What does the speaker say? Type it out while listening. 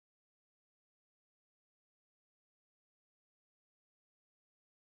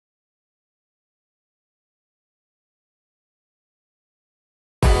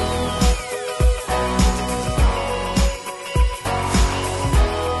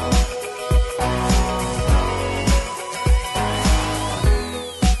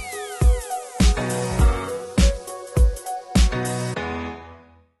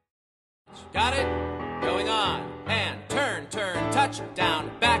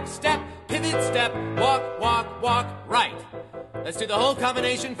back step, pivot step, walk, walk, walk, right. Let's do the whole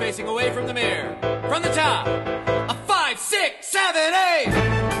combination facing away from the mirror. From the top, a 5, 6, 7,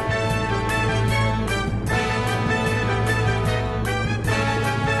 8.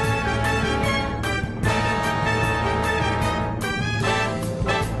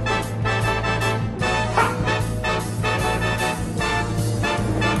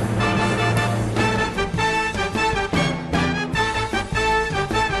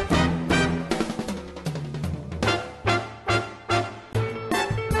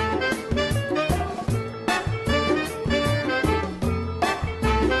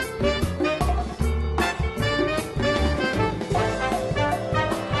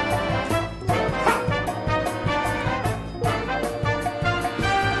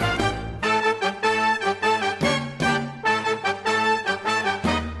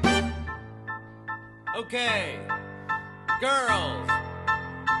 Okay, girls,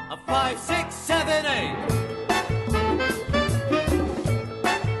 a 5, 6, 7, 8.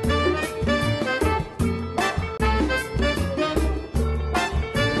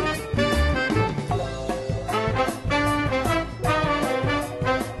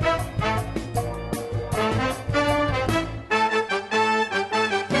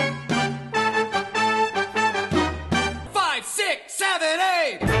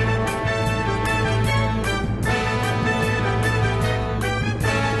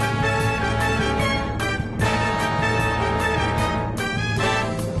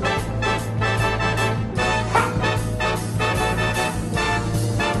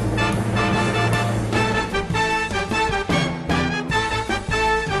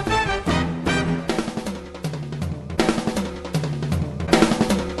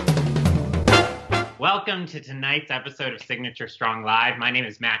 Welcome to tonight's episode of Signature Strong Live. My name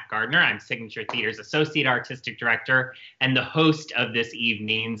is Matt Gardner. I'm Signature Theater's Associate Artistic Director and the host of this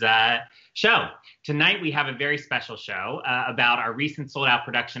evening's show. Tonight we have a very special show about our recent sold-out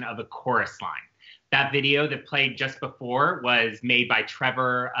production of A Chorus Line. That video that played just before was made by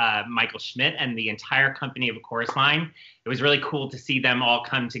Trevor Michael Schmidt and the entire company of A Chorus Line. It was really cool to see them all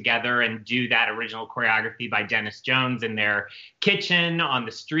come together and do that original choreography by Dennis Jones in their kitchen on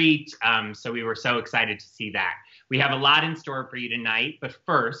the street. So we were so excited to see that. We have a lot in store for you tonight, but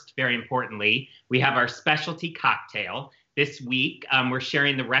first, very importantly, we have our specialty cocktail. This week, we're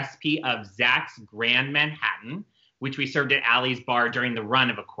sharing the recipe of Zach's Grand Manhattan, which we served at Allie's Bar during the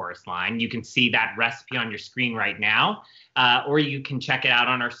run of A Chorus Line. You can see that recipe on your screen right now, or you can check it out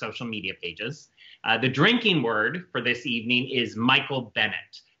on our social media pages. The drinking word for this evening is Michael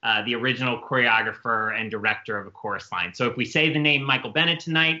Bennett, the original choreographer and director of A Chorus Line. So if we say the name Michael Bennett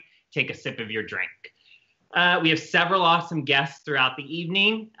tonight, take a sip of your drink. We have several awesome guests throughout the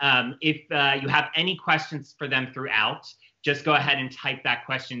evening. If you have any questions for them throughout, just go ahead and type that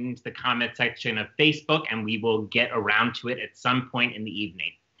question into the comment section of Facebook, and we will get around to it at some point in the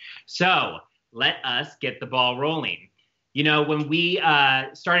evening. So let us get the ball rolling. You know, when we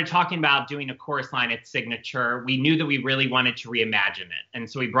started talking about doing A Chorus Line at Signature, we knew that we really wanted to reimagine it. And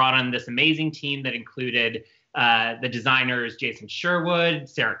so we brought on this amazing team that included the designers Jason Sherwood,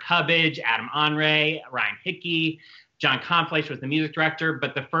 Sarah Cubbage, Adam Onray, Ryan Hickey. John Conflash was the music director,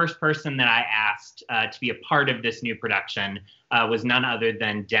 but the first person that I asked to be a part of this new production was none other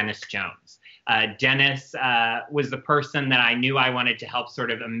than Dennis Jones. Dennis was the person that I knew I wanted to help sort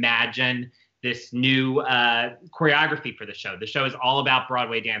of imagine this new choreography for the show. The show is all about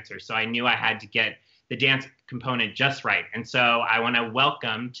Broadway dancers, so I knew I had to get the dance component just right. And so I want to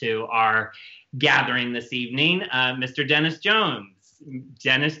welcome to our gathering this evening, Mr. Dennis Jones.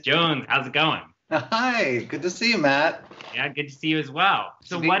 Dennis Jones, how's it going? Hi, good to see you, Matt. Yeah, good to see you as well.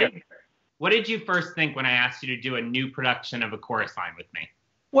 So what did you first think when I asked you to do a new production of A Chorus Line with me?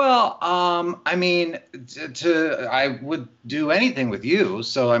 Well, I mean, I would do anything with you.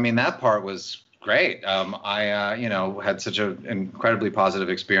 So, I mean, that part was great. I had such an incredibly positive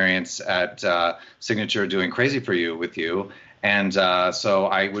experience at Signature doing Crazy for You with you. And so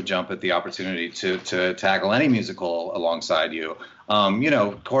I would jump at the opportunity to tackle any musical alongside you.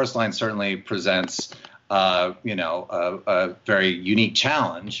 Chorus Line certainly presents, a very unique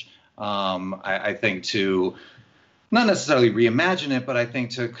challenge. I think to not necessarily reimagine it, but I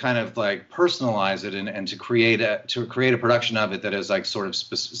think to kind of like personalize it and to create a production of it that is like sort of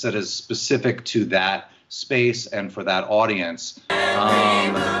that is specific to that space and for that audience.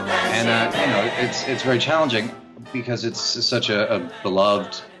 It's very challenging because it's such a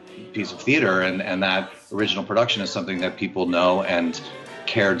beloved piece of theater, and that original production is something that people know and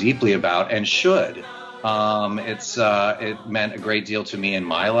care deeply about and should. It meant a great deal to me in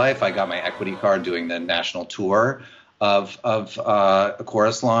my life. I got my equity card doing the national tour. of a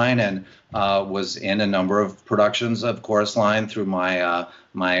Chorus Line, and was in a number of productions of Chorus Line through my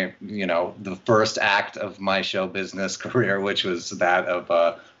the first act of my show business career, which was that of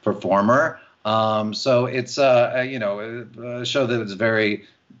a performer. So it's a show that is very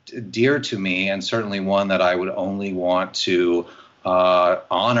dear to me, and certainly one that I would only want to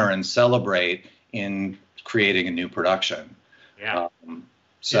honor and celebrate in creating a new production. Yeah.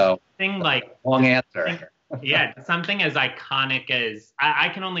 Thing like long answer. Something as iconic as I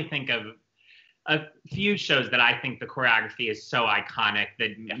can only think of a few shows that I think the choreography is so iconic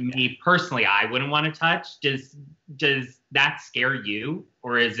that me personally I wouldn't want to touch. Does that scare you,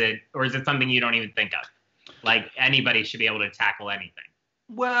 or is it something you don't even think of? Like anybody should be able to tackle anything.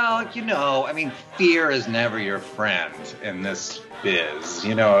 Well, I mean, fear is never your friend in this biz.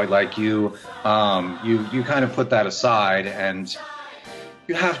 Like you kind of put that aside, and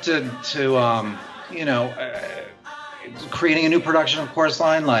you have to creating a new production of Chorus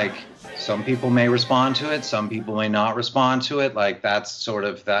Line. Like some people may respond to it, some people may not respond to it. Like that's sort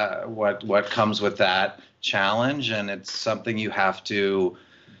of what comes with that challenge, and it's something you have to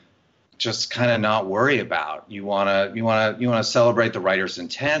just kind of not worry about. You want to celebrate the writer's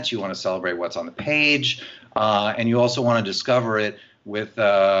intent. You want to celebrate what's on the page, and you also want to discover it with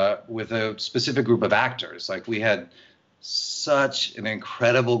a specific group of actors. Like we had such an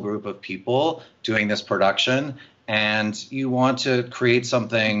incredible group of people doing this production, and you want to create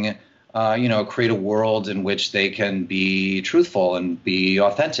something, create a world in which they can be truthful and be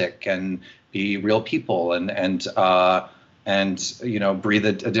authentic and be real people and breathe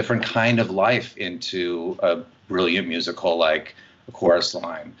a different kind of life into a brilliant musical like A Chorus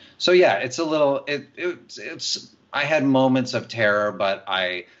Line. So yeah, it's a little, it's I had moments of terror, but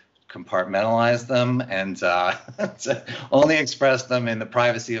I compartmentalized them and only expressed them in the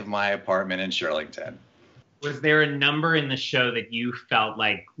privacy of my apartment in Shirlington. Was there a number in the show that you felt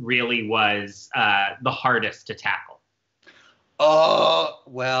like really was the hardest to tackle? Oh,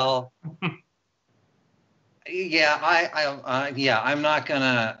 well, they're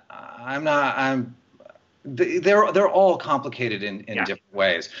all complicated in different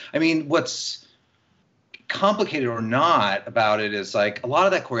ways. I mean, what's complicated or not about it is like a lot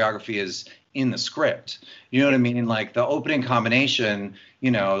of that choreography is in the script. You know what I mean? Like the opening combination,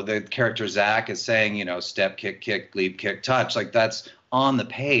 the character Zach is saying, step, kick, leap, kick, touch. Like that's on the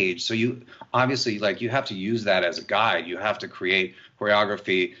page. So you obviously you have to use that as a guide. You have to create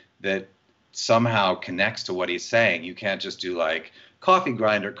choreography that somehow connects to what he's saying. You can't just do like coffee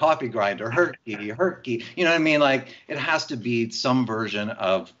grinder, herky. You know what I mean? Like it has to be some version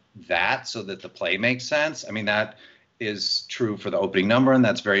of that so that the play makes sense. I mean, that is true for the opening number, and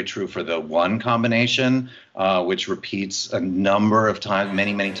that's very true for the one combination, which repeats a number of times,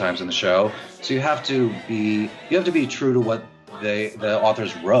 many times in the show. So you have to be true to what the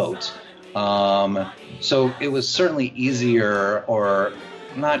authors wrote. So it was certainly easier, or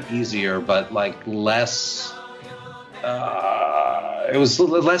not easier, but like less. It was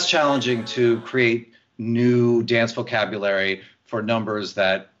less challenging to create new dance vocabulary for numbers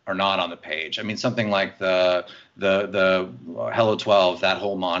that are not on the page. I mean, something like the Hello 12, that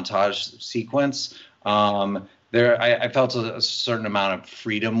whole montage sequence. I felt a certain amount of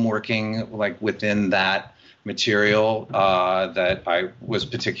freedom working like within that material that I was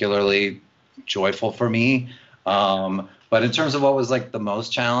particularly joyful for me. But in terms of what was like the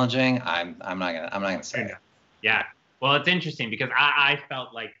most challenging, I'm not gonna say it. Yeah. Well, it's interesting because I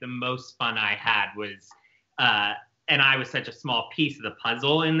felt like the most fun I had was, and I was such a small piece of the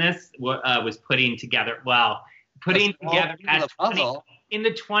puzzle in this, was putting together the puzzle in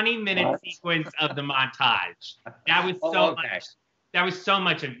the 20-minute sequence of the montage. That was much. That was so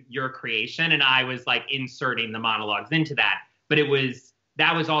much of your creation, and I was like inserting the monologues into that. But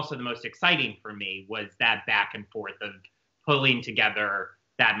that was also the most exciting for me, was that back and forth of pulling together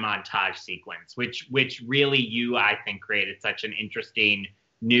that montage sequence, which really I think created such an interesting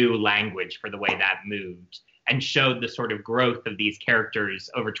new language for the way that moved and showed the sort of growth of these characters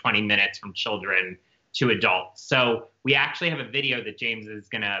over 20 minutes from children to adults. So we actually have a video that James is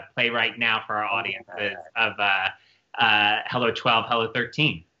going to play right now for our audiences of Hello 12, Hello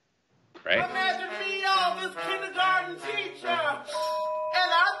 13. Right. Imagine me, this kindergarten teacher, and I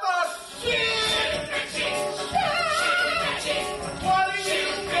thought, what are you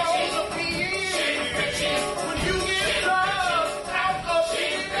going to be when you get drugged out of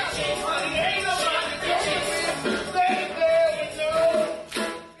here? Honey, ain't nobody going to stay there,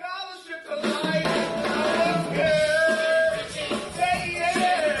 Scholarship to life,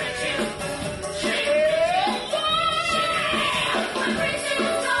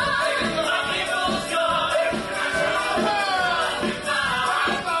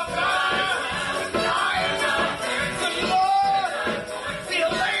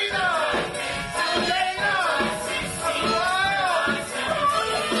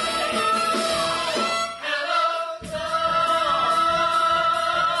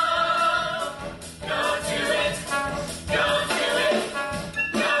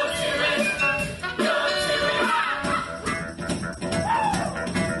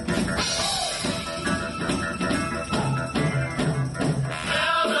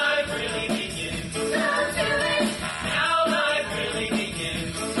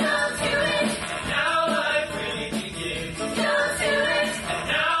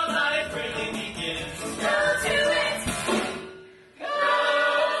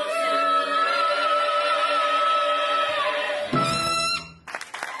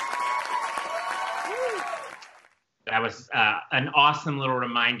 an awesome little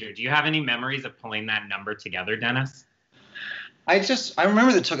reminder. Do you have any memories of pulling that number together, Dennis? I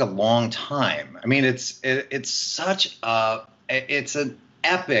remember it took a long time. I mean, it's an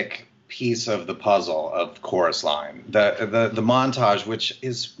epic piece of the puzzle of Chorus Line. The montage, which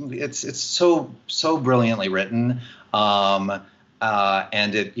it's so brilliantly written. And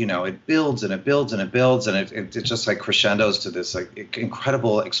it builds and it builds and it builds and it just like crescendos to this like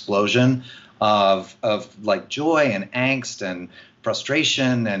incredible explosion of like joy and angst and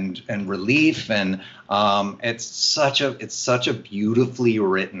frustration and relief, and it's such a beautifully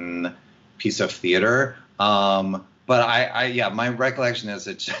written piece of theater. But my recollection is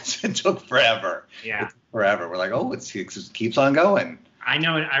it took forever. Yeah, forever. We're like, oh, it keeps on going. I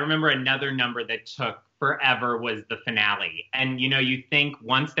know. I remember another number that took forever was the finale. And you think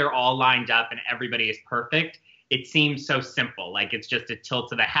once they're all lined up and everybody is perfect, it seems so simple. Like it's just a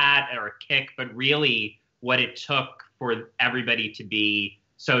tilt of the hat or a kick, but really what it took for everybody to be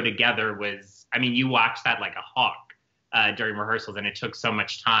so together was, I mean, you watched that like a hawk during rehearsals, and it took so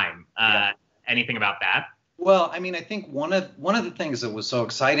much time. Anything about that? Well, I mean, I think one of the things that was so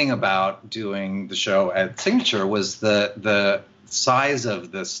exciting about doing the show at Signature was the size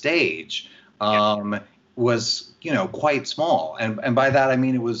of the stage was, quite small. And by that, I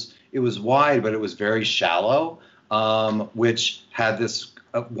mean, it was wide, but it was very shallow, which had this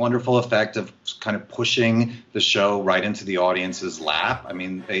wonderful effect of kind of pushing the show right into the audience's lap. I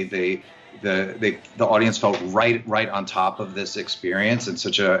mean, the audience felt right on top of this experience in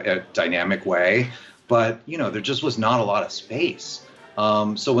such a dynamic way. But, there just was not a lot of space.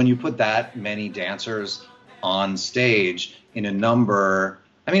 So when you put that many dancers on stage in a number,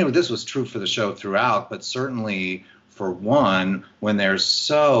 I mean, this was true for the show throughout, but certainly for one, when they're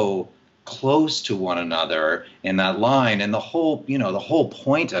so close to one another in that line, and the whole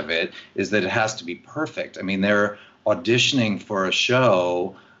point of it is that it has to be perfect. I mean, they're auditioning for a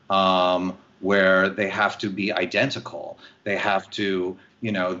show where they have to be identical. They have to,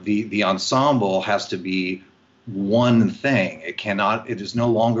 the ensemble has to be one thing. It is no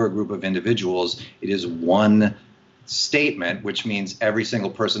longer a group of individuals. It is one statement, which means every single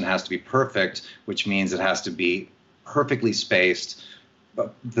person has to be perfect, which means it has to be perfectly spaced,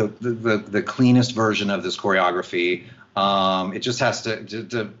 the cleanest version of this choreography. It just has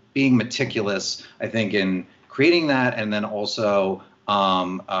to being meticulous, I think, in creating that, and then also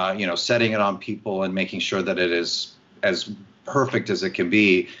setting it on people and making sure that it is as perfect as it can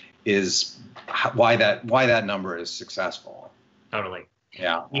be is why that number is successful. Totally.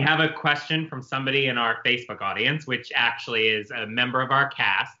 Yeah. We have a question from somebody in our Facebook audience, which actually is a member of our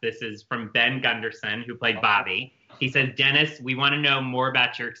cast. This is from Ben Gunderson, who played Bobby. He says, Dennis, we want to know more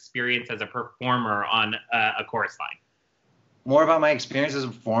about your experience as a performer on a chorus line. More about my experience as a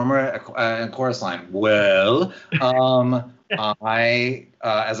performer in Chorus Line. Well, as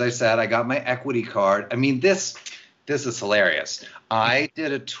I said, I got my equity card. I mean, this is hilarious. I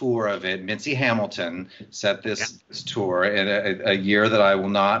did a tour of it. Mitzi Hamilton set this tour in a year that I will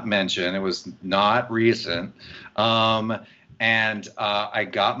not mention. It was not recent. And I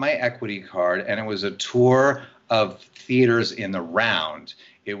got my equity card, and it was a tour of theaters in the round.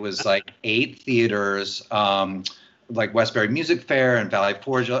 It was like 8 theaters, like Westbury Music Fair and Valley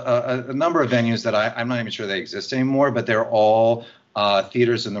Forge, a number of venues that I'm not even sure they exist anymore, but they're all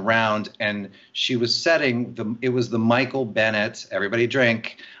theaters in the round. And she was setting it was the Michael Bennett, everybody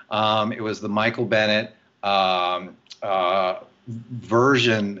drink. It was the Michael Bennett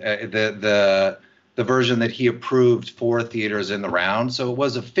version, the version that he approved for theaters in the round. So it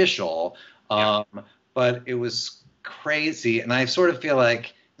was official, but it was crazy. And I sort of feel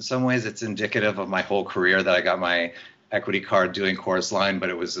like in some ways it's indicative of my whole career that I got my equity card doing Chorus Line, but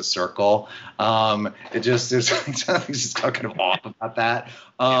it was a circle. It just is just kind of off about that.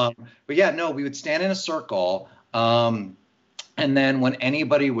 But yeah, no, we would stand in a circle. And then when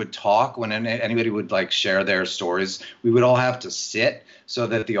anybody would talk, when anybody would like share their stories, we would all have to sit so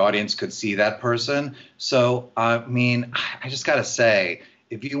that the audience could see that person. So, I mean, I just got to say,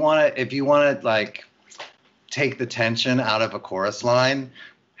 if you want to like take the tension out of a chorus line,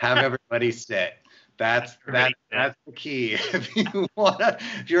 have everybody sit. That's the key.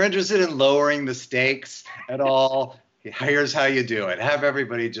 If you're interested in lowering the stakes at all, here's how you do it. Have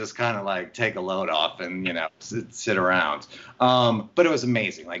everybody just kind of like take a load off and sit around. But it was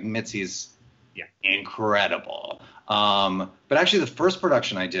amazing. Like Mitzi's incredible. But actually, the first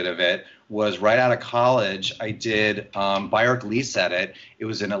production I did of it was right out of college. I did Byrd Lee said it. It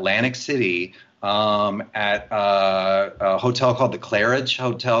was in Atlantic City. at a hotel called the Claridge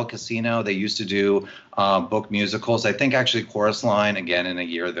Hotel Casino. They used to do book musicals. I think actually Chorus Line, again in a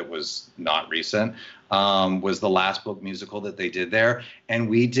year that was not recent, was the last book musical that they did there. And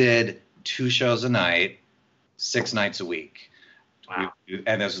we did 2 shows a night, 6 nights a week. Wow.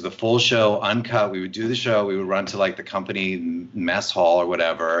 And this was the full show, uncut. We would do the show. We would run to like the company mess hall or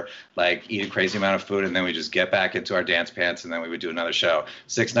whatever, like eat a crazy amount of food, and then we just get back into our dance pants, and then we would do another show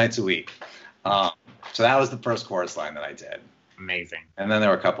 6 nights a week. So that was the first Chorus Line that I did. Amazing. And then there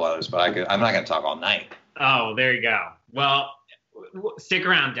were a couple others, but I'm not going to talk all night. Oh, there you go. Well, stick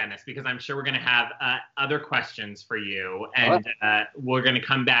around, Dennis, because I'm sure we're going to have other questions for you, and we're going to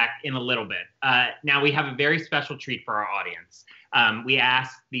come back in a little bit. Now, we have a very special treat for our audience. We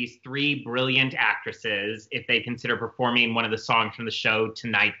asked these 3 brilliant actresses if they consider performing one of the songs from the show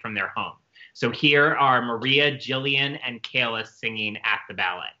tonight from their home. So here are Maria, Jillian, and Kayla singing At the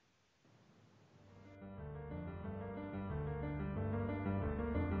Ballet.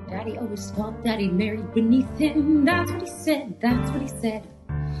 Daddy always thought that he'd married beneath him. That's what he said, that's what he said.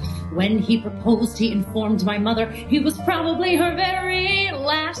 When he proposed, he informed my mother he was probably her very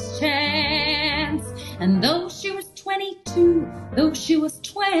last chance. And though she was 22, though she was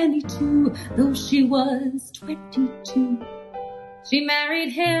 22, though she was 22, she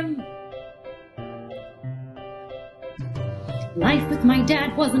married him. Life with my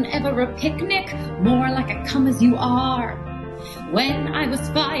dad wasn't ever a picnic, more like a come as you are. When I was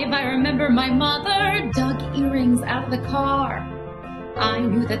 5, I remember my mother dug earrings out of the car. I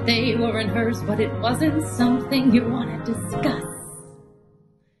knew that they weren't hers, but it wasn't something you want to discuss.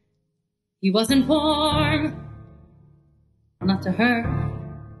 He wasn't warm, well, not to her,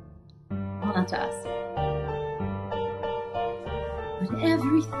 well, not to us. But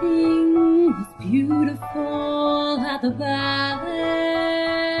everything was beautiful at the ballet.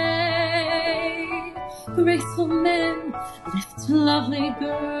 Graceful men lift lovely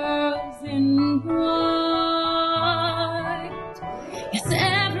girls in white. Yes,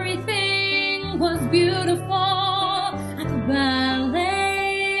 everything was beautiful at the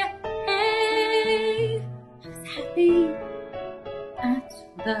ballet. I was happy at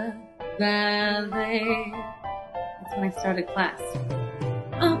the ballet. That's when I started class.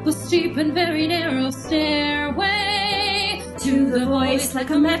 Up a steep and very narrow stairway to the voice like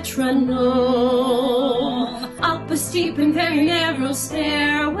a metronome. Up a steep and very narrow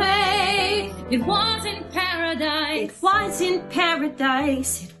stairway. It was in paradise. It was in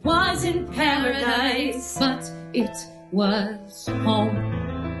paradise. It was in paradise. But it was home.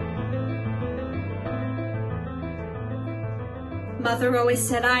 Mother always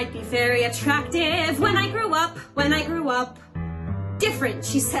said I'd be very attractive when I grew up, when I grew up. Different,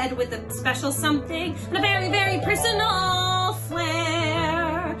 she said, with a special something and a very, very personal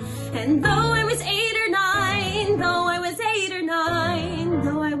flair. And though I was 8 or 9, though I was 8 or 9,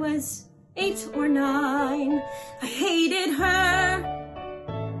 though I was 8 or 9, I hated her.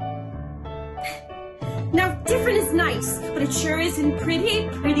 Now, different is nice, but it sure isn't pretty.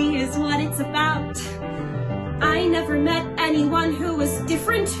 Pretty is what it's about. I never met anyone who was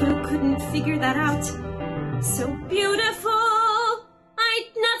different, who couldn't figure that out. So beautiful, I'd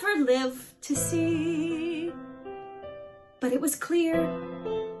never live to see. But it was clear,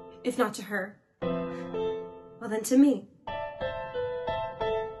 if not to her, well then to me,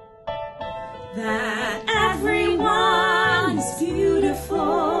 that everyone is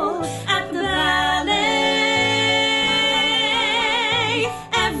beautiful at the ballet.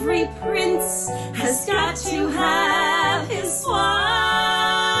 Every prince has got to have his swan.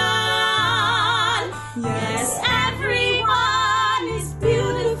 Yes, everyone is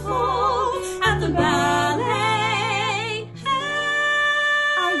beautiful at the ballet.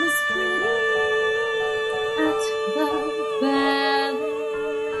 I was pretty at the ballet.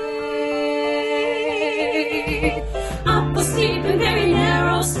 Up a steep and very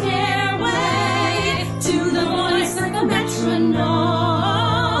narrow stairway to the voice like a metronome.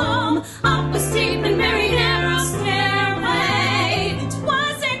 Up a steep and very narrow stairway. It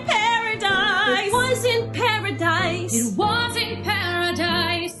was in paradise. It was in paradise. It was in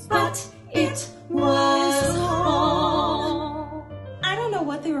paradise, But it was home. I don't know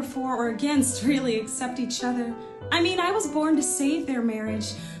what they were for or against, really, except each other. I mean, I was born to save their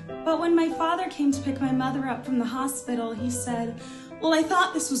marriage. But when my father came to pick my mother up from the hospital, he said, well, I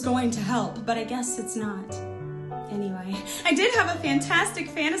thought this was going to help, but I guess it's not. Anyway, I did have a fantastic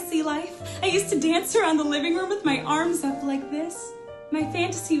fantasy life. I used to dance around the living room with my arms up like this. My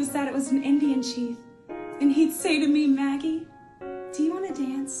fantasy was that it was an Indian chief. And he'd say to me, Maggie, do you want to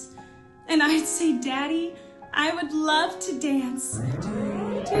dance? And I'd say, Daddy, I would love to dance.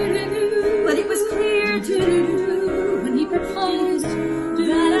 But it was clear when he proposed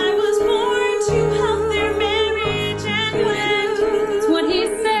that I was born to help their marriage, and when that's what he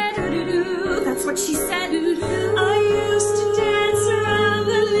said. that's what she said. I used to dance around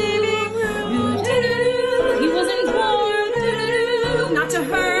the living room. He wasn't born Not to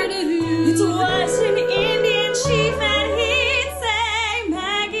her. It was an Indian chief, and he'd say,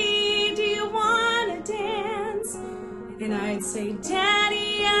 Maggie, do you want to dance? And I'd say,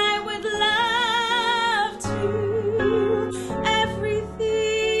 Daddy, I would love to.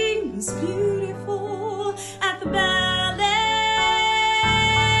 Everything was beautiful at the ballet.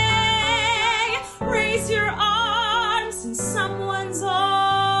 Raise your arms and someone's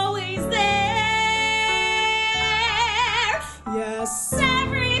always there. Yes,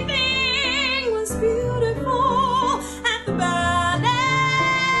 everything was beautiful at the ballet.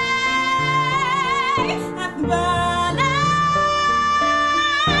 At the ballet.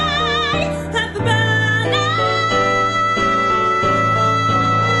 At the ballet.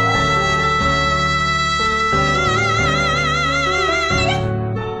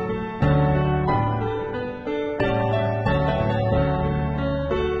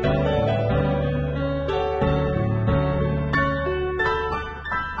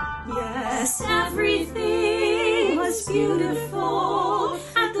 Yes, everything was beautiful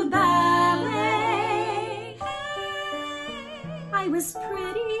at the ballet. I was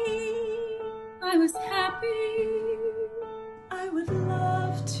pretty. I was happy I would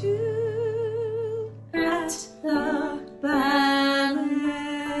love to at the ballet.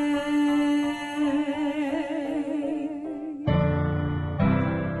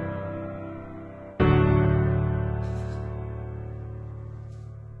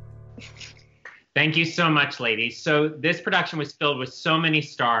 Thank you so much, ladies. So this production was filled with so many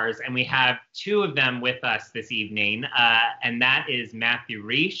stars, and we have two of them with us this evening, and that is Matthew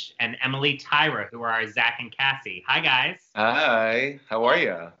Riesch and Emily Tyra, who are our Zach and Cassie. Hi, guys. Hi, how are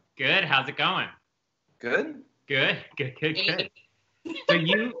you? Good. How's it going? Good. Good. So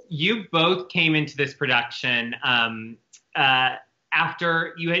you both came into this production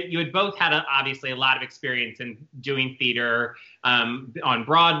after you had both had obviously a lot of experience in doing theater on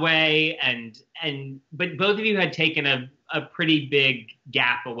Broadway, but both of you had taken a pretty big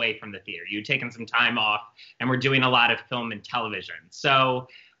gap away from the theater. You'd taken some time off and were doing a lot of film and television. So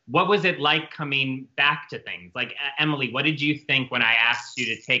what was it like coming back to things? Like, Emily, what did you think when I asked you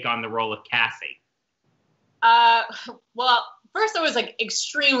to take on the role of Cassie? Well, first I was like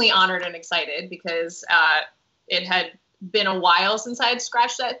extremely honored and excited because it had been a while since I had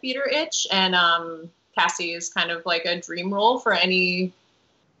scratched that theater itch, and Cassie is kind of like a dream role for any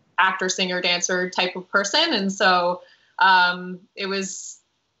actor, singer, dancer type of person, and so it was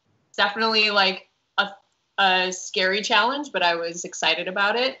definitely like a scary challenge, but I was excited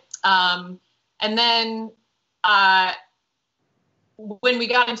about it. And then when we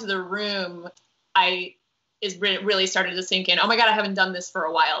got into the room, really started to sink in, oh my God, I haven't done this for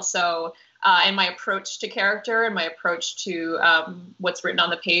a while. So, and my approach to character and my approach to what's written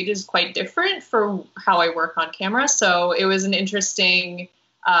on the page is quite different for how I work on camera. So it was an interesting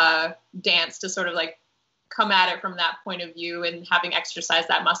dance to sort of like come at it from that point of view, and having exercised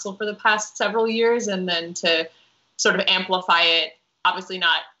that muscle for the past several years, and then to sort of amplify it, obviously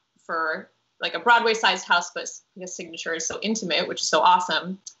not for like a Broadway-sized house, but because Signature is so intimate, which is so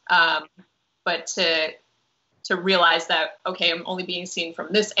awesome. But to realize that, okay, I'm only being seen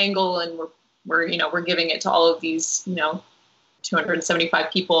from this angle, and we're giving it to all of these 275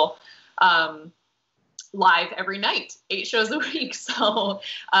 people live every night, 8 shows a week. So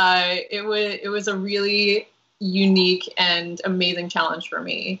it was a really unique and amazing challenge for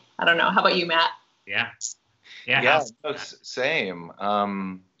me. I don't know. How about you, Matt? Yeah, No, same.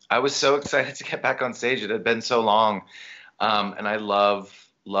 I was so excited to get back on stage. It had been so long, and I love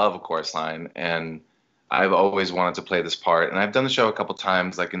A Chorus Line, and I've always wanted to play this part, and I've done the show a couple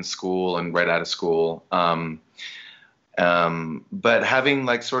times, like in school and right out of school. But having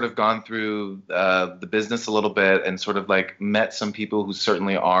like sort of gone through the business a little bit and sort of like met some people who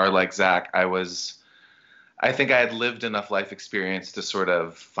certainly are like Zach, I think I had lived enough life experience to sort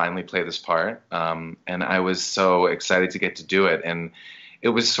of finally play this part. And I was so excited to get to do it. And it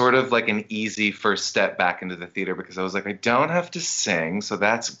was sort of like an easy first step back into the theater, because I was like, I don't have to sing, so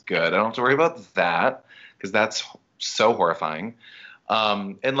that's good. I don't have to worry about that, because that's so horrifying.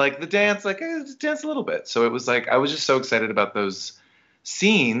 And like the dance, like I just dance a little bit. So it was like, I was just so excited about those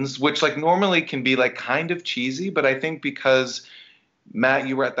scenes, which like normally can be like kind of cheesy, but I think because Matt,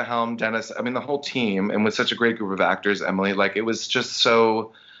 you were at the helm, Dennis, I mean, the whole team, and with such a great group of actors, Emily, like it was just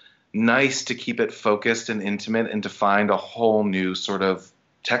so nice to keep it focused and intimate, and to find a whole new sort of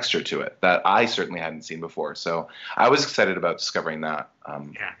texture to it that I certainly hadn't seen before. So I was excited about discovering that.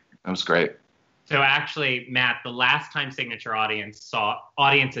 Yeah. It was great. So actually, Matt, the last time Signature audiences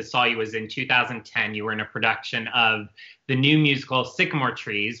saw you was in 2010. You were in a production of the new musical Sycamore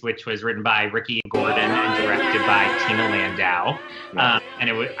Trees, which was written by Ricky Gordon and directed by Tina Landau. And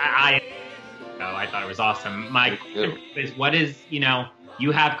it was I thought it was awesome. My question is, what is,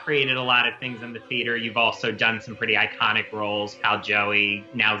 you have created a lot of things in the theater. You've also done some pretty iconic roles, Pal Joey,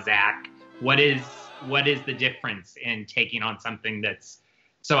 now Zach. What is the difference in taking on something that's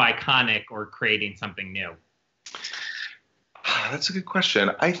so iconic or creating something new? That's a good question.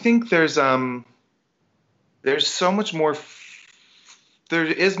 I think there's so much more. There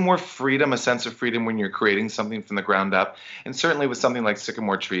is more freedom, a sense of freedom when you're creating something from the ground up, and certainly with something like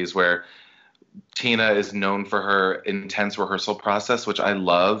Sycamore Trees, where Tina is known for her intense rehearsal process, which I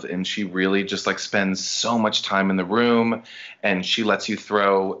love, and she really just like spends so much time in the room, and she lets you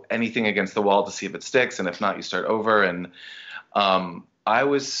throw anything against the wall to see if it sticks, and if not, you start over. And I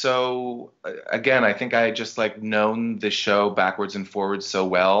was so, again, I think I had just like known the show backwards and forwards so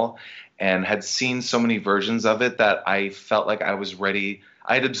well and had seen so many versions of it that I felt like I was ready.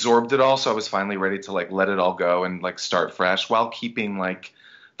 I had absorbed it all, so I was finally ready to like let it all go and like start fresh while keeping like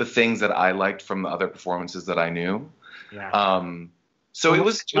the things that I liked from the other performances that I knew. Yeah. So it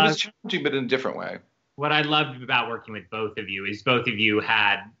was challenging, but in a different way. What I loved about working with both of you is both of you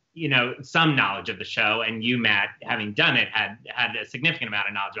had some knowledge of the show, and you, Matt, having done it, had a significant amount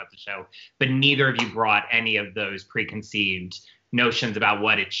of knowledge about the show, but neither of you brought any of those preconceived notions about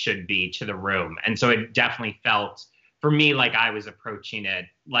what it should be to the room. And so it definitely felt, for me, like I was approaching it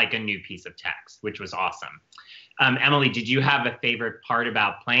like a new piece of text, which was awesome. Emily, did you have a favorite part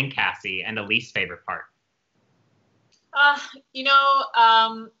about playing Cassie and a least favorite part? I know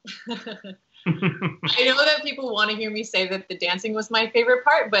that people want to hear me say that the dancing was my favorite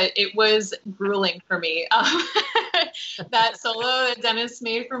part, but it was grueling for me. That solo that Dennis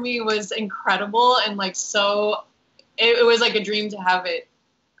made for me was incredible, and like it was like a dream to have it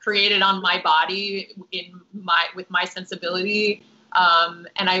created on my body with my sensibility.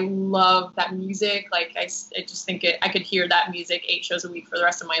 And I love that music. Like I just think I could hear that music 8 shows a week for the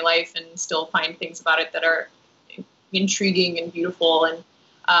rest of my life and still find things about it that are intriguing and beautiful. And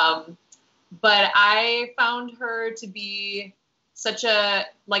but I found her to be such a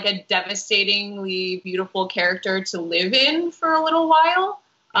devastatingly beautiful character to live in for a little while.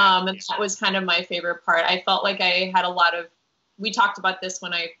 And that was kind of my favorite part. I felt like I had we talked about this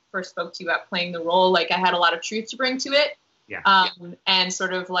when I first spoke to you about playing the role. Like I had a lot of truth to bring to it. Yeah. And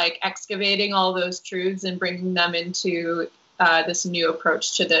sort of like excavating all those truths and bringing them into this new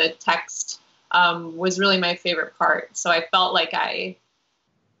approach to the text was really my favorite part. So I felt like I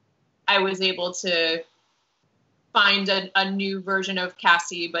was able to find a new version of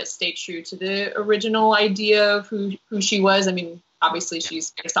Cassie, but stay true to the original idea of who she was. I mean, obviously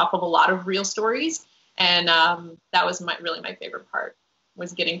she's based off of a lot of real stories. And that was really my favorite part,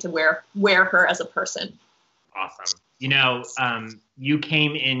 was getting to wear her as a person. Awesome. You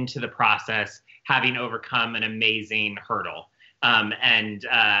came into the process having overcome an amazing hurdle. And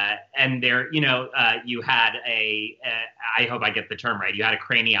there, you had I hope I get the term right. You had a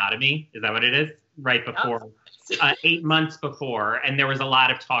craniotomy. Is that what it is? Right before, 8 months before. And there was a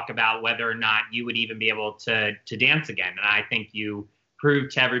lot of talk about whether or not you would even be able to dance again. And I think you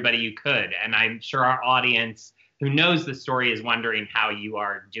proved to everybody you could. And I'm sure our audience who knows the story is wondering how you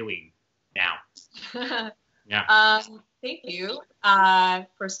are doing now. Yeah. Thank you.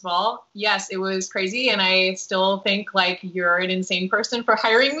 First of all, yes, it was crazy. And I still think like you're an insane person for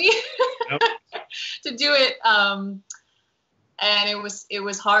hiring me to do it. And it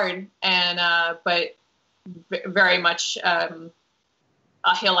was hard but very much a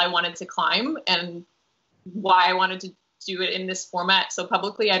hill I wanted to climb, and why I wanted to do it in this format so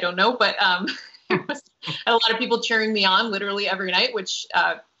publicly, I don't know. But it was a lot of people cheering me on literally every night, which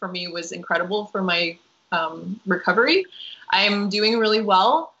for me was incredible for my recovery. I'm doing really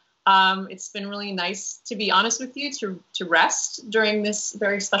well. It's been really nice, to be honest with you, to rest during this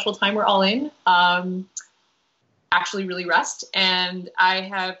very special time we're all in. Actually really rest. And I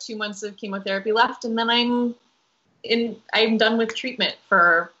have 2 months of chemotherapy left, and then I'm done with treatment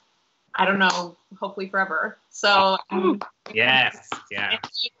for, I don't know, hopefully forever. So yes. Yeah.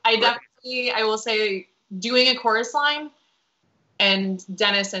 I will say, doing a chorus line, and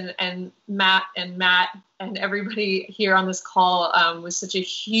Dennis and Matt and everybody here on this call was such a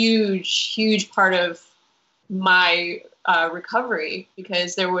huge part of my recovery,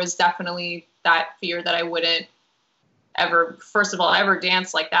 because there was definitely that fear that I wouldn't ever, first of all, ever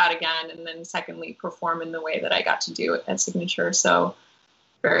dance like that again, and then secondly, perform in the way that I got to do it at Signature. So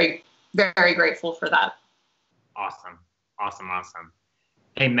very, very grateful for that. Awesome.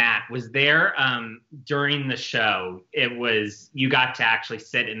 Hey, Matt, was there, during the show, you got to actually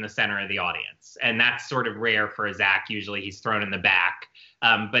sit in the center of the audience, and that's sort of rare for Zach. Usually he's thrown in the back,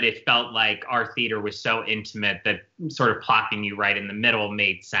 but it felt like our theater was so intimate that sort of plopping you right in the middle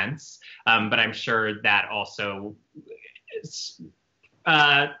made sense. But I'm sure that also,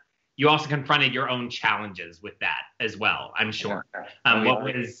 you also confronted your own challenges with that as well, I'm sure.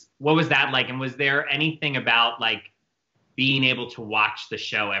 What was that like? And was there anything about like being able to watch the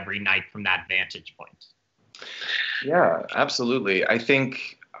show every night from that vantage point? Yeah, absolutely. I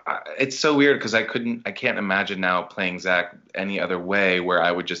think it's so weird because I can't imagine now playing Zach any other way where I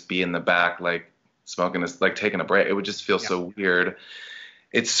would just be in the back, like smoking, like taking a break. It would just feel so weird.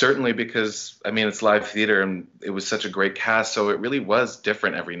 It's certainly because, I mean, it's live theater and it was such a great cast. So it really was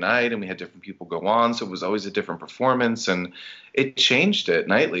different every night and we had different people go on. So it was always a different performance and it changed it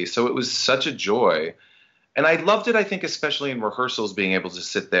nightly. So it was such a joy. And I loved it, I think, especially in rehearsals, being able to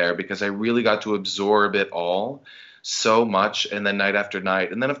sit there because I really got to absorb it all so much. And then night after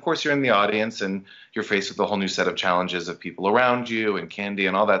night. And then, of course, you're in the audience and you're faced with a whole new set of challenges of people around you and candy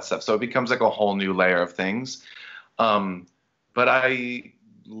and all that stuff. So it becomes like a whole new layer of things. But I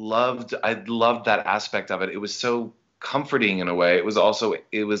loved that aspect of it. It was so comforting in a way. It was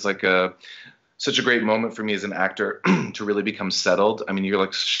like such a great moment for me as an actor to really become settled. I mean, you're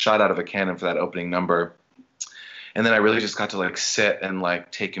like shot out of a cannon for that opening number. And then I really just got to like sit and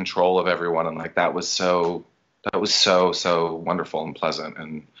like take control of everyone. And like, that was so wonderful and pleasant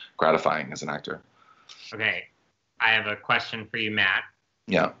and gratifying as an actor. Okay. I have a question for you, Matt.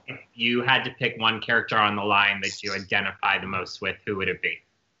 Yeah. If you had to pick one character on the line that you identify the most with, who would it be?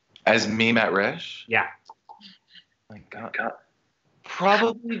 As me, Matt Risch? Yeah. Oh my God.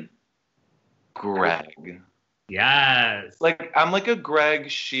 Probably Greg. Yes. Like, I'm like a Greg,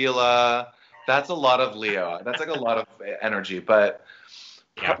 Sheila. That's a lot of Leo. That's like a lot of energy. But,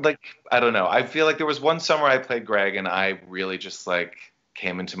 like, I don't know. I feel like there was one summer I played Greg and I really just, like,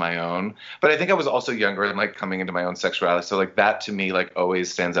 came into my own. But I think I was also younger and, like, coming into my own sexuality. So, like, that to me, like,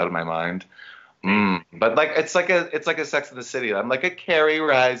 always stands out in my mind. But like it's like a Sex in the City. I'm like a Carrie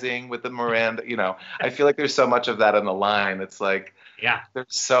Rising with the Miranda, you know. I feel like there's so much of that on the line. It's like there's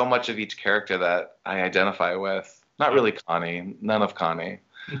so much of each character that I identify with. Not really Connie, none of Connie.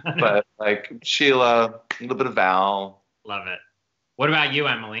 But like Sheila, a little bit of Val. Love it. What about you,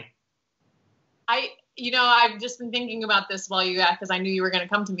 Emily? I've just been thinking about this while you asked because I knew you were going to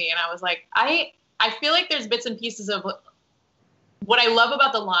come to me, and I was like, I feel like there's bits and pieces of what I love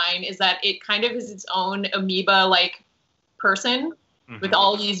about the line is that it kind of is its own amoeba-like person with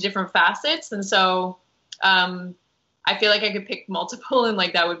all these different facets. And so I feel like I could pick multiple and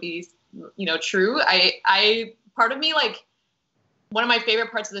like that would be, true. Part of me, like one of my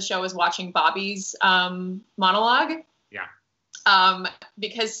favorite parts of the show is watching Bobby's monologue. Yeah.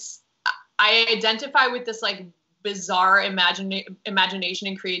 Because I identify with this like bizarre imagination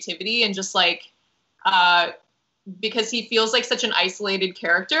and creativity and just like, because he feels like such an isolated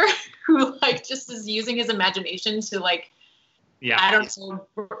character who like just is using his imagination to like, I don't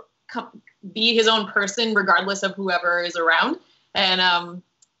know, be his own person regardless of whoever is around. And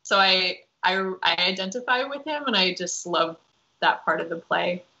so I identify with him and I just love that part of the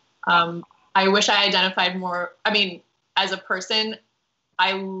play. I wish I identified more. I mean, as a person,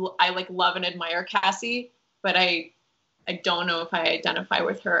 I like love and admire Cassie, but I don't know if I identify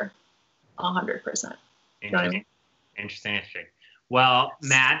with her 100%. You know what I mean? Interesting. Well,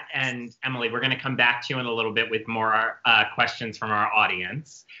 Matt and Emily, we're going to come back to you in a little bit with more questions from our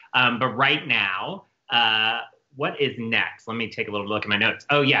audience. But right now, what is next? Let me take a little look at my notes.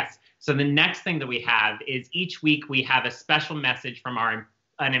 Oh, yes. So the next thing that we have is each week we have a special message from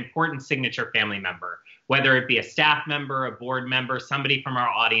an important signature family member, whether it be a staff member, a board member, somebody from our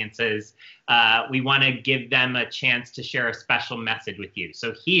audiences. We want to give them a chance to share a special message with you.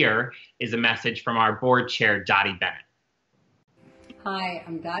 So here is a message from our board chair, Dottie Bennett. Hi,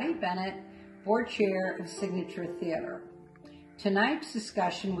 I'm Dottie Bennett, board chair of Signature Theater. Tonight's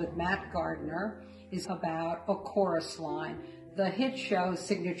discussion with Matt Gardner is about A Chorus Line, the hit show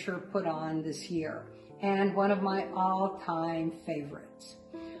Signature put on this year, and one of my all-time favorites.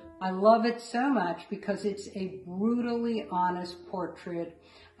 I love it so much because it's a brutally honest portrait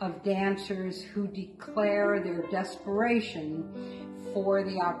of dancers who declare their desperation for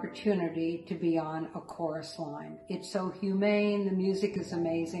the opportunity to be on a chorus line. It's so humane, the music is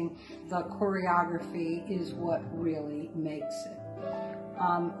amazing, the choreography is what really makes it.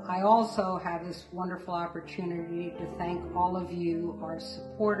 I also have this wonderful opportunity to thank all of you, our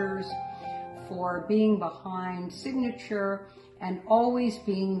supporters, for being behind Signature and always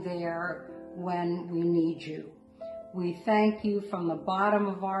being there when we need you. We thank you from the bottom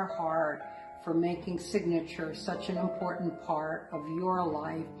of our heart for making Signature such an important part of your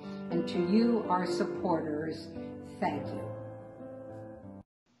life. And to you, our supporters, thank you.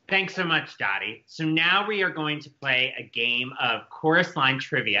 Thanks so much, Dottie. So now we are going to play a game of chorus line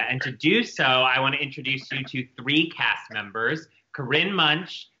trivia. And to do so, I want to introduce you to 3 cast members, Corinne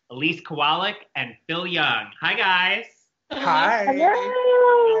Munch, Elise Kowalik, and Phil Young. Hi, guys. Hi.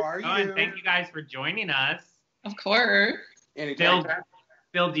 Hello. How are you? Oh, and thank you guys for joining us. Of course. Anytime.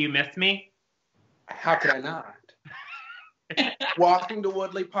 Phil, do you miss me? How could I not? Walking to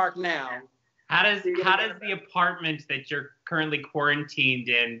Woodley Park now. How does the apartment that you're currently quarantined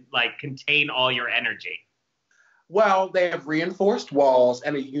in contain all your energy? Well, they have reinforced walls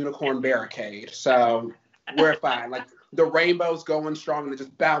and a unicorn barricade, so we're fine. The rainbow's going strong and it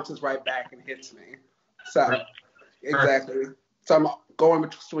just bounces right back and hits me. So, exactly. So I'm going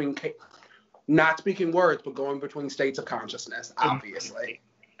between, not speaking words, but going between states of consciousness, obviously.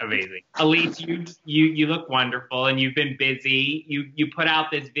 Amazing. Elise, you look wonderful, and you've been busy. You put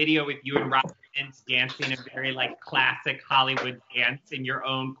out this video with you and Robin dancing a very classic Hollywood dance in your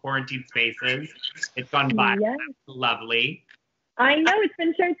own quarantine spaces. It's gone viral. Yes. That's lovely. I know, it's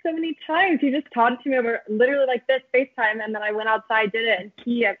been shared so many times. He just taught it to me over literally like this, FaceTime, and then I went outside, did it, and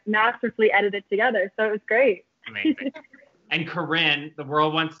he masterfully edited it together, so it was great. Amazing. And Corinne, the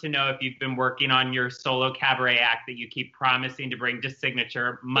world wants to know if you've been working on your solo cabaret act that you keep promising to bring to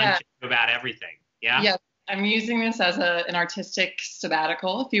Signature, munching about everything. Yeah? Yes, I'm using this as an artistic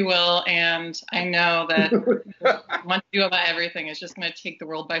sabbatical, if you will, and I know that what to do about everything is just going to take the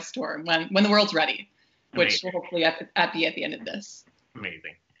world by storm when the world's ready, which will hopefully be at the end of this.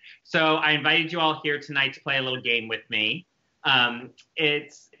 Amazing. So I invited you all here tonight to play a little game with me.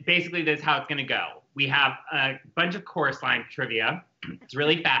 It's basically this is how it's going to go. We have a bunch of chorus line trivia. It's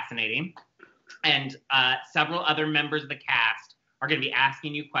really fascinating. And several other members of the cast are going to be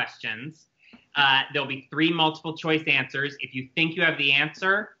asking you questions. There'll be 3 multiple choice answers. If you think you have the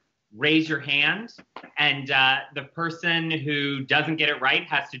answer, raise your hand. And the person who doesn't get it right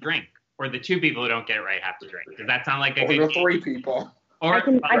has to drink. Or the 2 people who don't get it right have to drink. Does that sound like a good game? 3 people. Or, I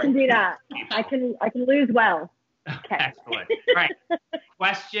can do that. I can lose well. Okay. Excellent. All right.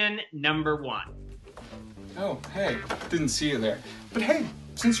 Question number 1. Oh, hey, didn't see you there. But hey,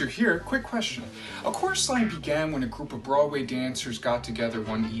 since you're here, quick question. A chorus line began when a group of Broadway dancers got together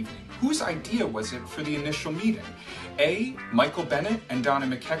one evening. Whose idea was it for the initial meeting? A, Michael Bennett and Donna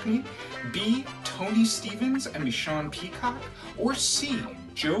McKechnie, B, Tony Stevens and Michonne Peacock, or C,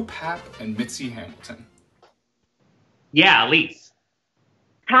 Joe Papp and Mitzi Hamilton? Yeah, Elise.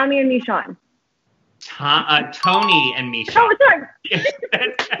 Tommy and Michonne. Tony and Michonne. Oh, sorry.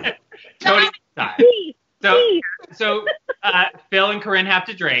 Tony. So Phil and Corinne have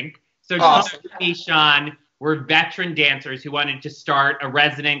to drink. So Awesome. Tony and Michonne were veteran dancers who wanted to start a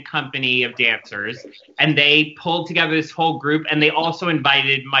resident company of dancers. And they pulled together this whole group. And they also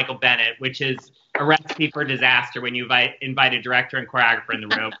invited Michael Bennett, which is a recipe for disaster when you invite a director and choreographer in the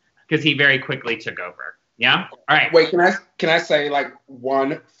room, because he very quickly took over. Yeah? All right. Wait, can I say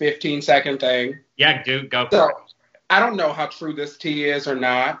one 15-second thing? Yeah, go for it. I don't know how true this tea is or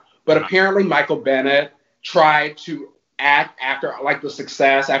not, but apparently Michael Bennett tried to act after the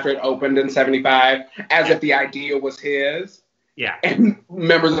success after it opened in 75 as if the idea was his. Yeah. And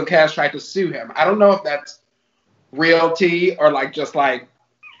members of the cast tried to sue him. I don't know if that's real tea or just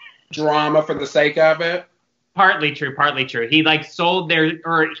drama for the sake of it. Partly true. He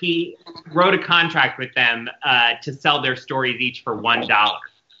he wrote a contract with them to sell their stories each for $1.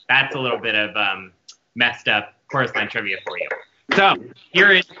 That's a little bit of messed up chorus line trivia for you. So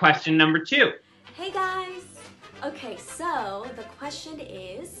here is question number 2. Hey guys. Okay, so the question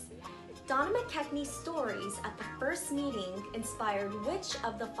is, Donna McKechnie's stories at the first meeting inspired which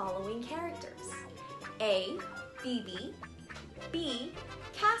of the following characters? A, Phoebe, B,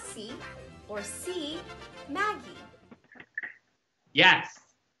 Cassie, or C, Maggie? Yes.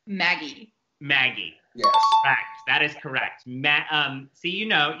 Maggie. Yes. Correct. That is correct. See, you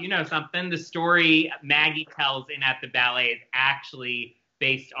know something. The story Maggie tells in At the Ballet is actually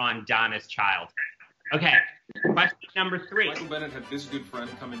based on Donna's childhood. Okay. Question number 3. Michael Bennett had this good friend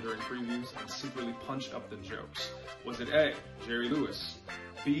come in during previews and secretly punched up the jokes. Was it A, Jerry Lewis,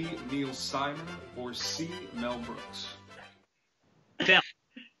 B, Neil Simon, or C, Mel Brooks? Phil.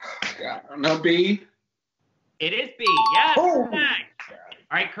 No, B. It is B. Yes. Oh. All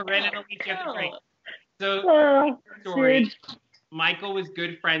right, Corinne and Elise, you have to drink. So, story. Michael was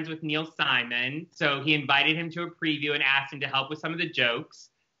good friends with Neil Simon, so he invited him to a preview and asked him to help with some of the jokes.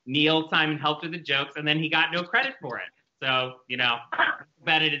 Neil Simon helped with the jokes, and then he got no credit for it. So, you know,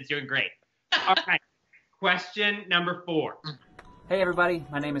 Bennett is doing great. All right. Question number 4. Hey everybody,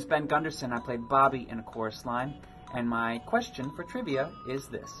 my name is Ben Gunderson. I played Bobby in A Chorus Line, and my question for trivia is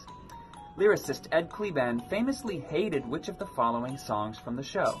this. Lyricist Ed Kleban famously hated which of the following songs from the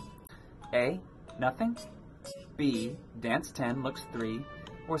show? A. Nothing, B. Dance 10 Looks 3,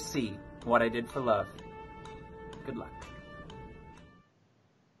 or C. What I Did for Love. Good luck.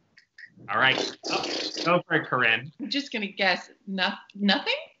 All right. Oh, go for it, Corinne. I'm just going to guess nothing?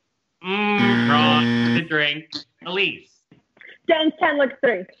 Wrong. The drink. Elise. Dance 10 Looks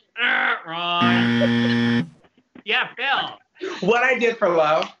 3. Wrong. Yeah, Phil. What I Did for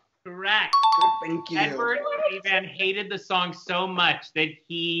Love. Correct. Thank you. Edward Kleban hated the song so much that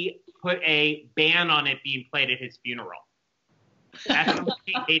he put a ban on it being played at his funeral. That's how much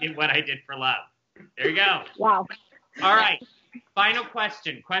he hated What I Did for Love. There you go. Wow. All right. Final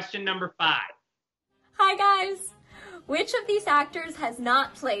question. Question number 5. Hi, guys. Which of these actors has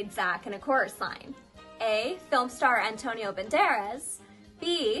not played Zach in A Chorus Line? A. Film star Antonio Banderas.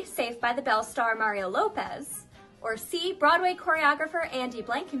 B. Saved by the Bell star Mario Lopez. Or C. Broadway choreographer Andy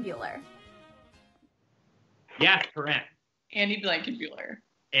Blankenbuehler. Yes, correct. Andy Blankenbuehler.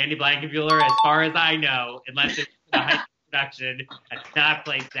 Andy Blankenbuehler, as far as I know, unless it's a high school production, has not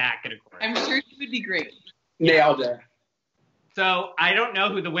played Zach in A Chorus. I'm sure he would be great. Nailed it. So I don't know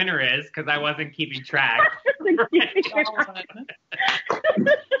who the winner is because I wasn't keeping track.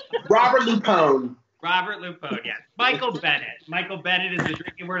 Robert Lupone. Robert Lupone, yes. Michael Bennett. Michael Bennett is the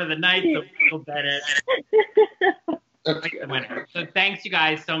drinking word of the night, so Michael Bennett is the winner. So thanks, you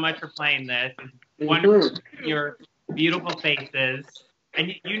guys, so much for playing this. It's wonderful to see your beautiful faces.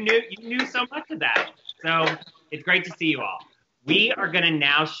 And you knew so much of that. So it's great to see you all. We are going to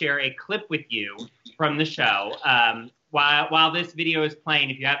now share a clip with you from the show. While this video is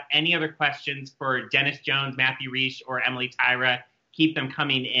playing, if you have any other questions for Dennis Jones, Matthew Riesch, or Emily Tyra, keep them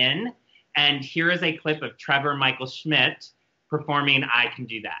coming in. And here is a clip of Trevor Michael Schmidt performing I Can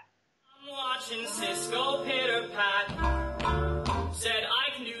Do That. I'm watching Cisco pitter pat. Said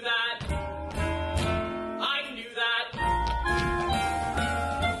I can do that. I can do that.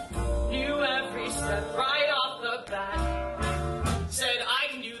 Knew every step right off the bat. Said I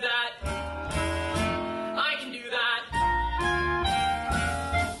can do that. I can do that.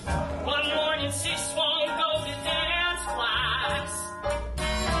 One morning Sis won't go to dance class.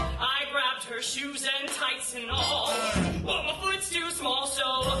 I grabbed her shoes and tights and all, but my foot's too small, so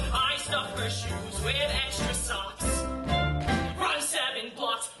I stuffed her shoes with extra socks. Run 7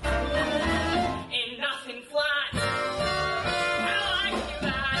 blocks in nothing flat. Well, I can do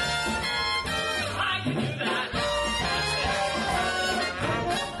that. I can do that.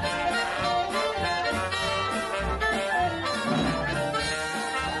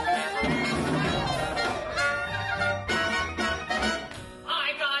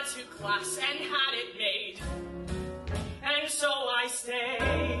 I got to class and had it made, and so I stayed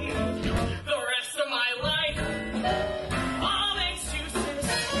the rest of my life. All excuses,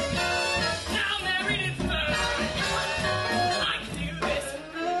 now married and third. I can do this.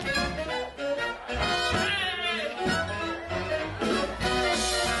 That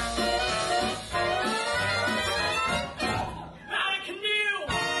I can do.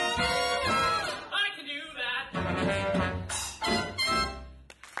 I can do that.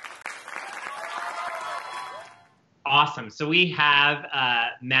 Awesome. So we have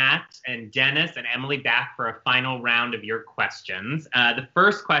Matt and Dennis and Emily back for a final round of your questions. The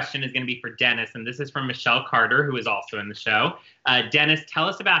first question is going to be for Dennis, and this is from Michelle Carter, who is also in the show. Dennis, tell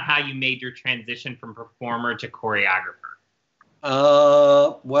us about how you made your transition from performer to choreographer.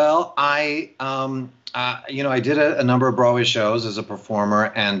 Well, I did a number of Broadway shows as a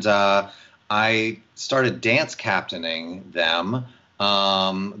performer, and I started dance captaining them.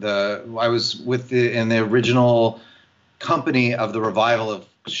 I was in the original company of the revival of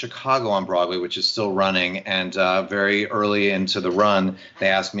Chicago on Broadway, which is still running, and very early into the run, they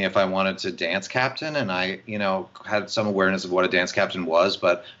asked me if I wanted to dance captain, and I, had some awareness of what a dance captain was,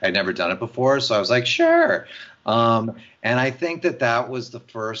 but I'd never done it before, so I was like, sure. And I think that was the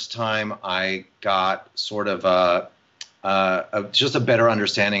first time I got sort of just a better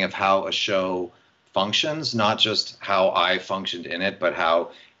understanding of how a show functions, not just how I functioned in it, but how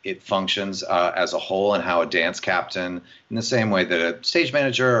it functions as a whole, and how a dance captain, in the same way that a stage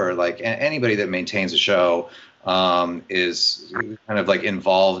manager or like anybody that maintains a show is kind of like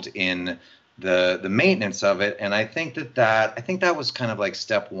involved in the maintenance of it. And I think that was kind of like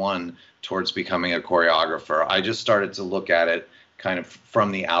step one towards becoming a choreographer. I just started to look at it kind of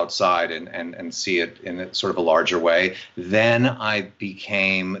from the outside and see it in a sort of a larger way. Then I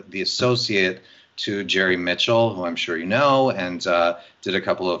became the associate to Jerry Mitchell, who I'm sure you know, and did a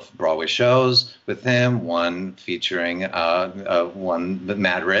couple of Broadway shows with him, one featuring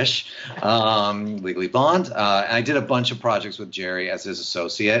Mad Rish, Legally Blonde. And I did a bunch of projects with Jerry as his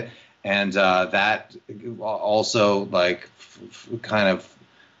associate, and that also like kind of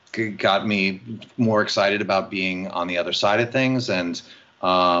got me more excited about being on the other side of things and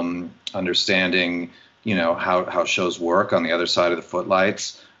understanding, you know, how shows work on the other side of the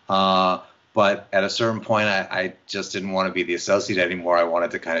footlights. But at a certain point, I just didn't want to be the associate anymore. I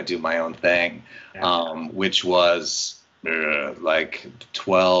wanted to kind of do my own thing, which was like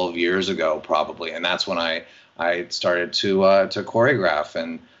 12 years ago, probably. And that's when I started to choreograph.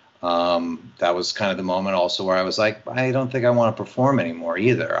 And that was kind of the moment also where I was like, I don't think I want to perform anymore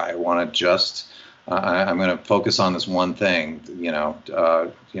either. I want to just, I'm going to focus on this one thing,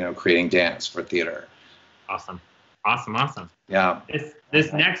 creating dance for theater. Awesome. Yeah.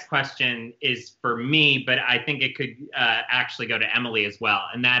 This next question is for me, but I think it could actually go to Emily as well.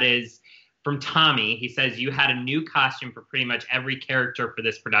 And that is from Tommy. He says, you had a new costume for pretty much every character for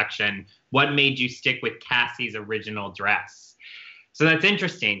this production. What made you stick with Cassie's original dress? So that's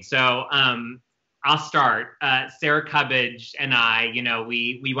interesting. So I'll start. Sarah Cubbage and I,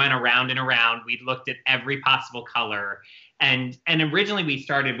 we went around and around. We looked at every possible color. And originally we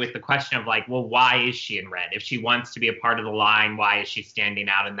started with the question of like, well, why is she in red? If she wants to be a part of the line, why is she standing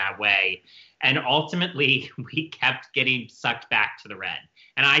out in that way? And ultimately we kept getting sucked back to the red.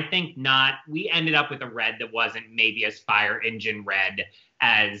 And I think we ended up with a red that wasn't maybe as fire engine red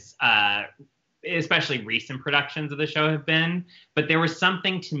as especially recent productions of the show have been. But there was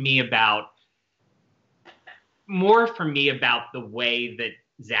something to me more for me about the way that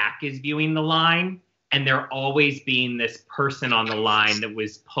Zach is viewing the line. And there always being this person on the line that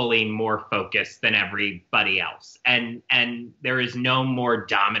was pulling more focus than everybody else. And there is no more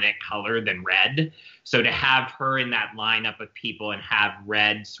dominant color than red. So to have her in that lineup of people and have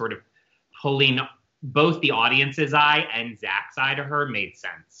red sort of pulling both the audience's eye and Zach's eye to her made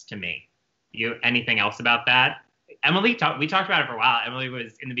sense to me. Anything else about that? Emily, we talked about it for a while. Emily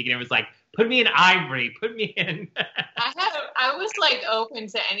was, in the beginning, was like, put me in Ivory, put me in. I was like open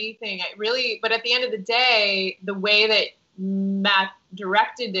to anything. But at the end of the day, the way that Matt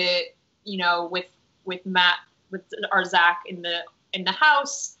directed it, with Matt, with our Zach in the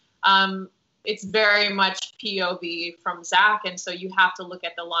house, it's very much POV from Zach. And so you have to look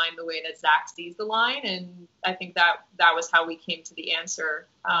at the line the way that Zach sees the line. And I think that was how we came to the answer,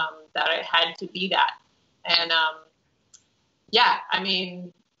 that it had to be that. And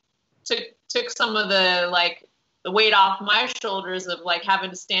took some of the weight off my shoulders of like having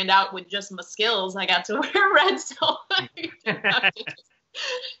to stand out with just my skills. I got to wear red, so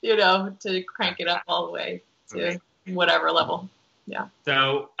to crank it up all the way to whatever level. Yeah.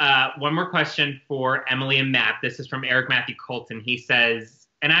 So one more question for Emily and Matt. This is from Eric Matthew Colton. He says,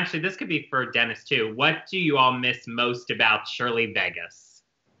 and actually this could be for Dennis too, what do you all miss most about Shirley Vegas,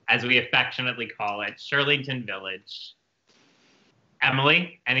 as we affectionately call it, Shirlington Village?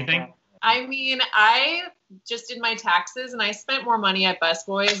 Emily, anything? I mean, I just did my taxes and I spent more money at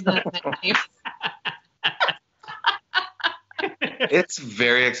Busboys than It's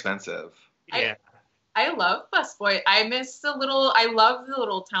very expensive. Yeah. I love Busboy. I love the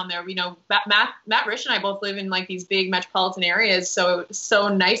little town there. Matt Rish and I both live in like these big metropolitan areas. So it's so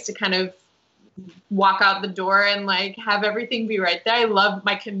nice to kind of walk out the door and like have everything be right there.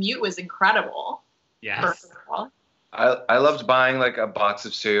 My commute was incredible. Yes. First of all. I loved buying like a box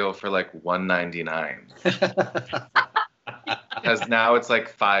of cereal for like $1.99. Because now it's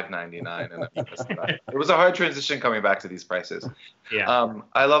like $5.99. And it was a hard transition coming back to these prices. Yeah.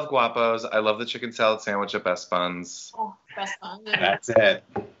 I love Guapos. I love the chicken salad sandwich at Best Buns. Oh, Best Buns. That's it.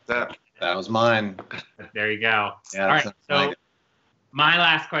 That was mine. There you go. Yeah, all right. So my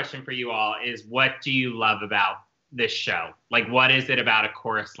last question for you all is, what do you love about this show? Like, what is it about a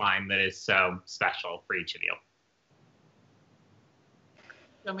chorus line that is so special for each of you?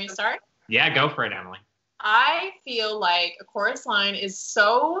 You want me to start? Yeah, go for it, Emily. I feel like a chorus line is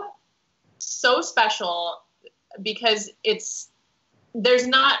so special because you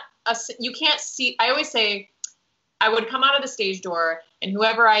can't see. I always say I would come out of the stage door and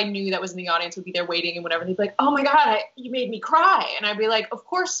whoever I knew that was in the audience would be there waiting and whatever. They'd be like, oh my God, you made me cry. And I'd be like, of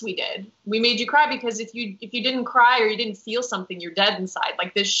course we did. We made you cry because if you didn't cry or you didn't feel something, you're dead inside.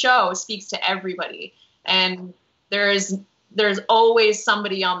 Like, this show speaks to everybody. And there's always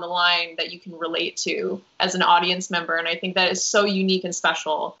somebody on the line that you can relate to as an audience member. And I think that is so unique and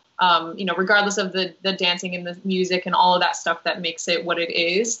special, regardless of the dancing and the music and all of that stuff that makes it what it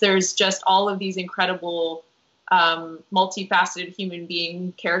is. There's just all of these incredible, multifaceted human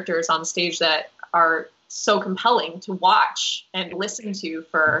being characters on stage that are so compelling to watch and listen to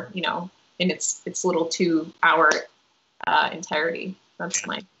for, you know, in its little 2-hour entirety. That's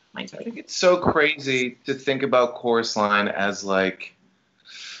my take. I think it's so crazy to think about Chorus Line as like,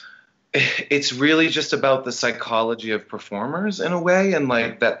 it's really just about the psychology of performers in a way, and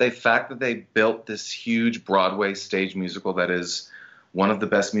like that the fact that they built this huge Broadway stage musical that is one of the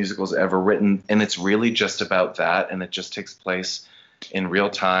best musicals ever written, and it's really just about that, and it just takes place in real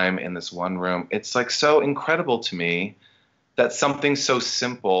time in this one room. It's like so incredible to me that something so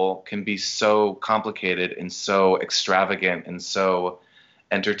simple can be so complicated and so extravagant and so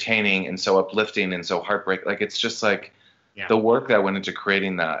entertaining and so uplifting and so heartbreaking. Like, it's just like the work that went into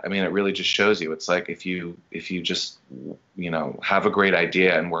creating that. I mean, it really just shows you. It's like if you just, you know, have a great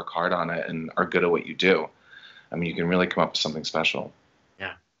idea and work hard on it and are good at what you do, I mean, you can really come up with something special.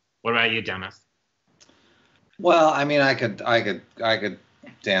 Yeah. What about you, Dennis? Well, I mean, I could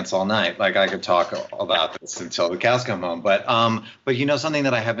dance all night. Like, I could talk about this until the cows come home. But you know, something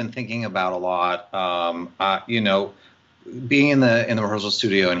that I have been thinking about a lot, you know, being in the rehearsal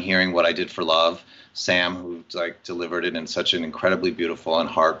studio and hearing What I Did for Love, Sam, who like delivered it in such an incredibly beautiful and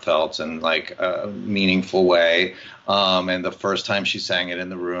heartfelt and like meaningful way. And the first time she sang it in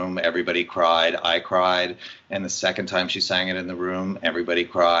the room, everybody cried. I cried. And the second time she sang it in the room, everybody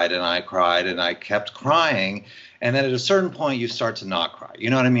cried and I kept crying. And then at a certain point, you start to not cry. You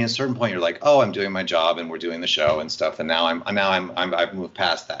know what I mean? At a certain point, you're like, oh, I'm doing my job and we're doing the show and stuff. And now I've moved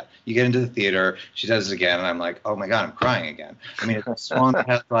past that. You get into the theater, she does it again, and I'm like, oh my God, I'm crying again. I mean, it's a song that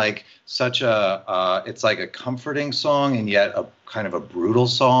has like such a, it's like a comforting song and yet a kind of a brutal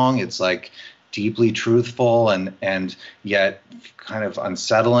song. It's like deeply truthful and yet kind of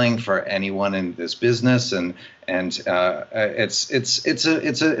unsettling for anyone in this business. And it's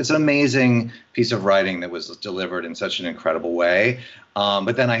an amazing piece of writing that was delivered in such an incredible way.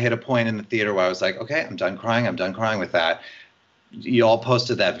 But then I hit a point in the theater where I was like, okay, I'm done crying with that. You all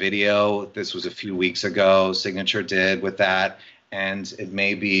posted that video. This was a few weeks ago. Signature did with that. And it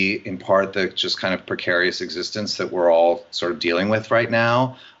may be in part the just kind of precarious existence that we're all sort of dealing with right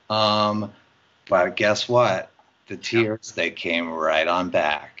now. But guess what? The tears, they came right on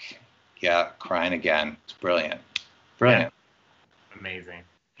back. Yeah, crying again. It's brilliant. Brilliant. Yeah. Amazing.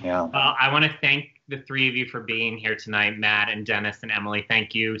 Yeah. Well, I want to thank the three of you for being here tonight, Matt and Dennis and Emily.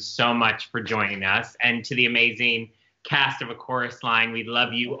 Thank you so much for joining us. And to the amazing cast of A Chorus Line, we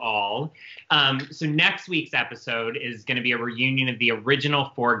love you all. So next week's episode is going to be a reunion of the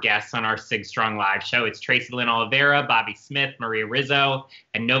original 4 guests on our Sig Strong Live show. It's Tracy Lynn Oliveira, Bobby Smith, Maria Rizzo,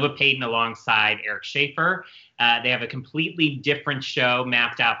 and Nova Payton alongside Eric Schaefer. They have a completely different show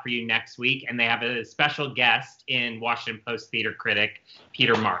mapped out for you next week, and they have a special guest in Washington Post theater critic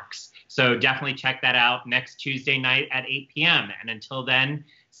Peter Marks. So definitely check that out next Tuesday night at 8 p.m. And until then,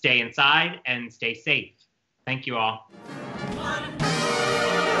 stay inside and stay safe. Thank you all.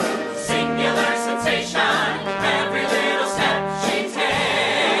 Singular sensation, every little step she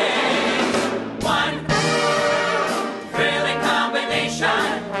takes. One thrilling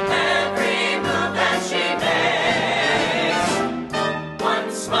combination, every move that she makes.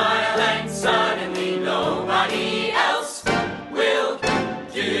 One smile and suddenly nobody else will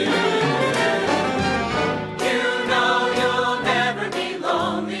do. You know you'll never be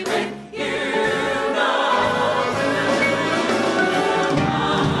lonely with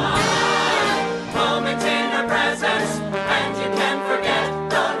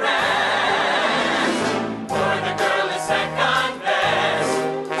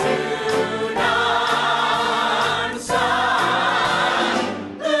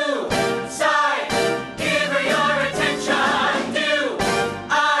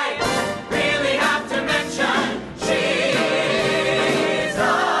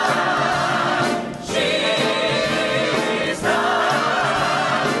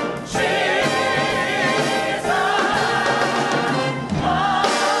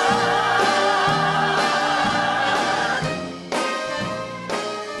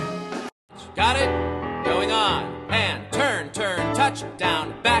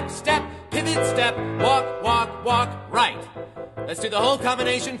Let's do the whole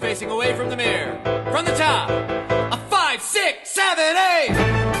combination facing away from the mirror. From the top, a 5, 6, 7,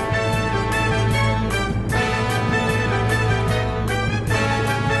 8.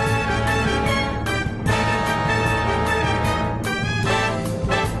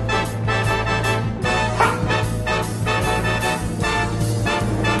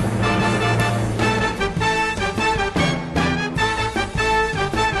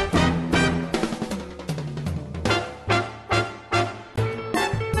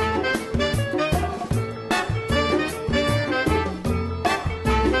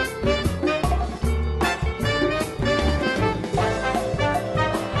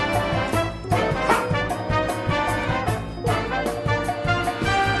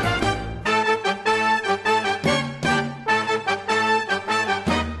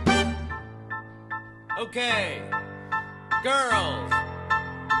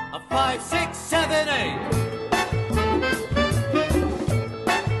 5, 6, 7, 8.